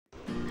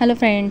Hello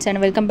friends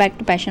and welcome back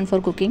to Passion for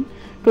Cooking.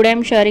 Today I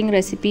am sharing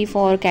recipe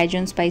for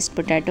Cajun Spiced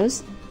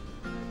Potatoes.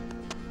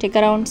 Take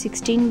around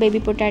 16 baby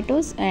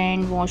potatoes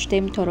and wash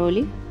them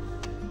thoroughly.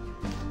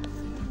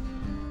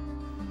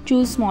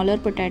 Choose smaller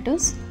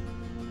potatoes.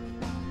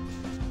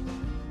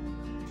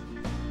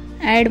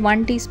 Add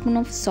 1 teaspoon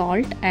of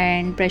salt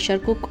and pressure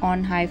cook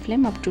on high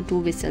flame up to 2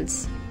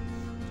 whistles.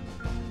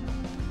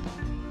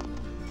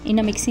 In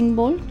a mixing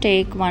bowl,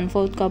 take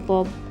 1/4 cup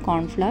of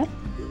corn flour,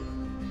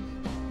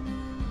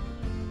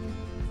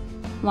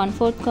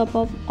 1/4 cup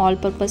of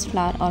all-purpose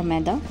flour or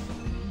maida.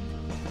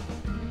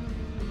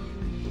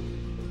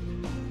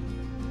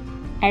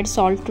 Add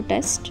salt to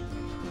taste.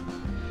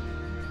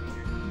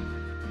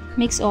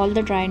 Mix all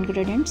the dry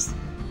ingredients.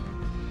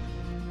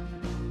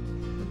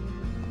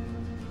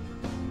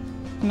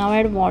 Now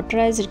add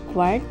water as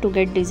required to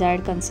get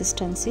desired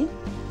consistency.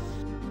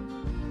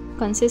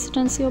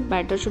 Consistency of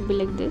batter should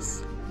be like this.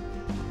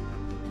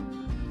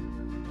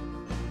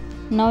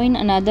 Now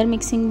in another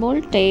mixing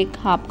bowl,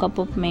 take 1/2 cup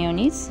of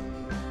mayonnaise,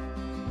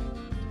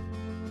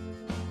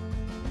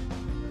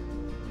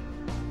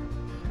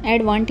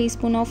 add 1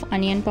 teaspoon of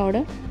onion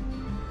powder,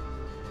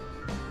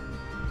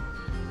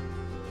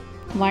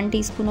 1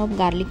 teaspoon of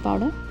garlic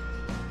powder,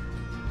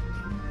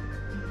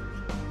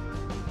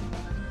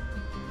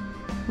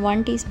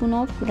 1 teaspoon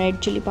of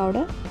red chili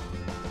powder,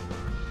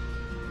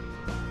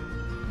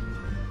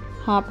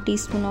 1/2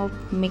 teaspoon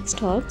of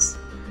mixed herbs,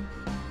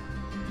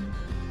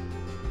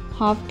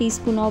 1/2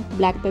 teaspoon of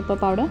black pepper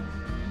powder,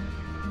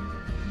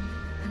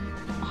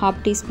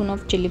 1/2 teaspoon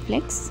of chili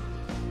flakes.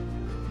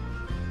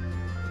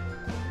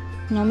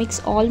 Now mix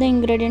all the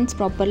ingredients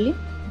properly.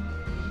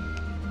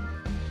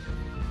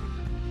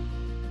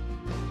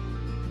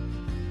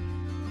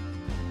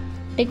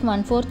 Take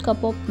 1/4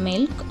 cup of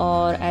milk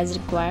or as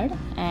required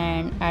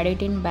and add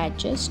it in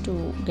batches to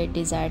get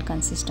desired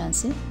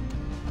consistency.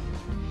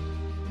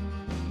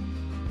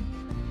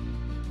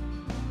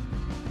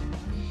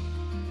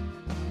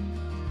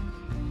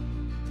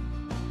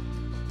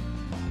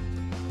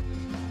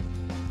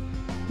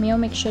 Mayo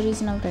mixture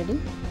is now ready.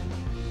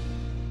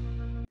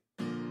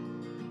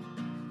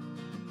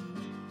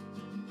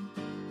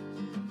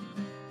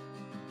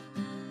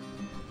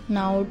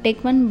 Now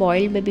take one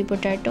boiled baby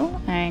potato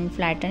and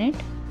flatten it.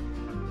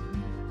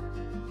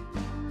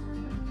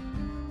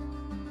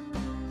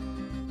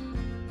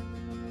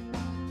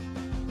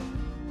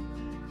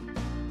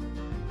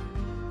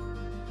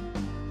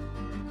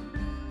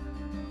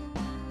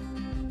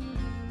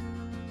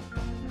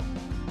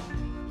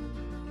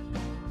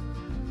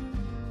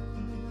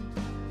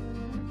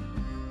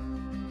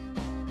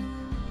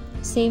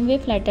 Same way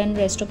flatten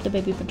rest of the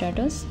baby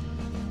potatoes.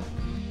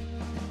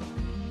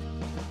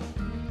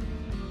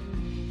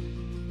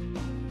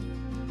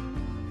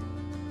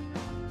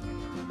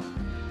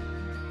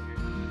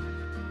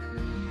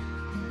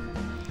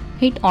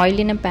 Heat oil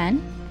in a pan.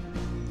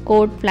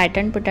 Coat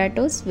flattened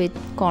potatoes with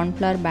corn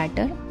flour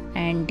batter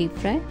and deep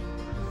fry.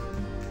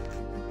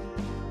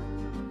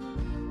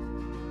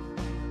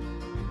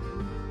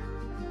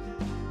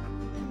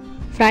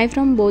 Fry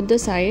from both the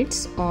sides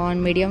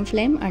on medium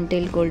flame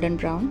until golden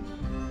brown.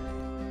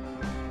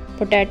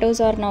 Potatoes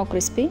are now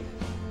crispy.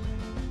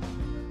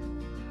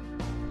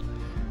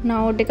 Now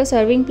take a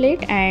serving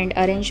plate and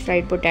arrange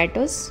fried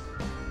potatoes.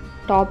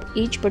 Top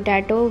each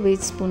potato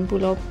with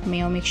spoonful of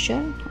mayo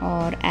mixture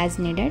or as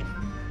needed.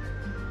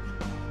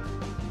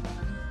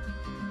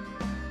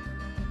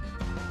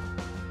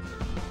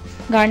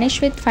 Garnish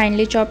with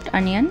finely chopped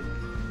onion,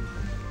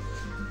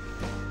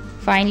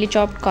 finely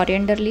chopped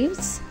coriander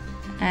leaves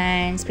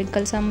and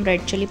sprinkle some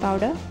red chili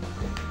powder.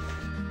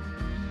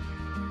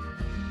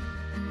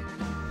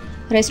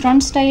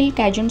 Restaurant style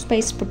Cajun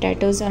spiced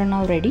potatoes are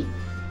now ready.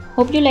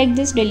 Hope you like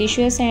this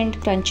delicious and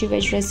crunchy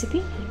veg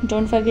recipe.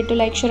 Don't forget to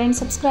like, share and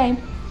subscribe.